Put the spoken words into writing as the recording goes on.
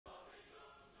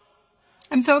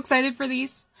I'm so excited for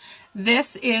these.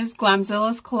 This is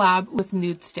Glamzilla's collab with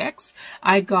Nudestix.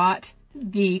 I got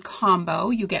the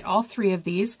combo. You get all three of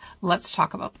these. Let's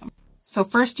talk about them. So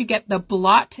first you get the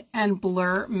Blot and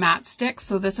Blur matte stick.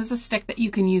 So this is a stick that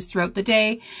you can use throughout the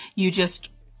day. You just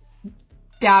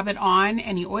dab it on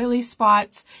any oily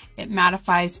spots. It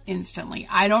mattifies instantly.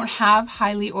 I don't have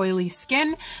highly oily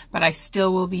skin, but I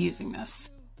still will be using this.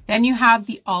 Then you have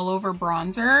the all over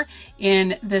bronzer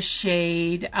in the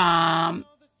shade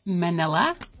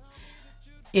Manila.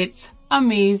 It's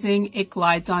amazing. It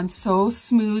glides on so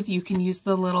smooth. You can use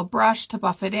the little brush to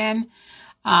buff it in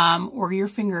or your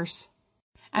fingers.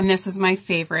 And this is my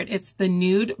favorite. It's the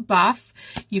Nude Buff.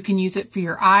 You can use it for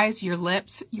your eyes, your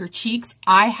lips, your cheeks.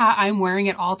 I'm wearing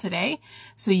it all today.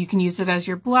 So you can use it as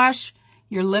your blush,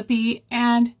 your lippy,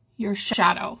 and your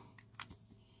shadow.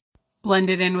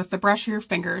 Blend it in with the brush or your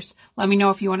fingers. Let me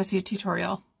know if you want to see a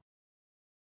tutorial.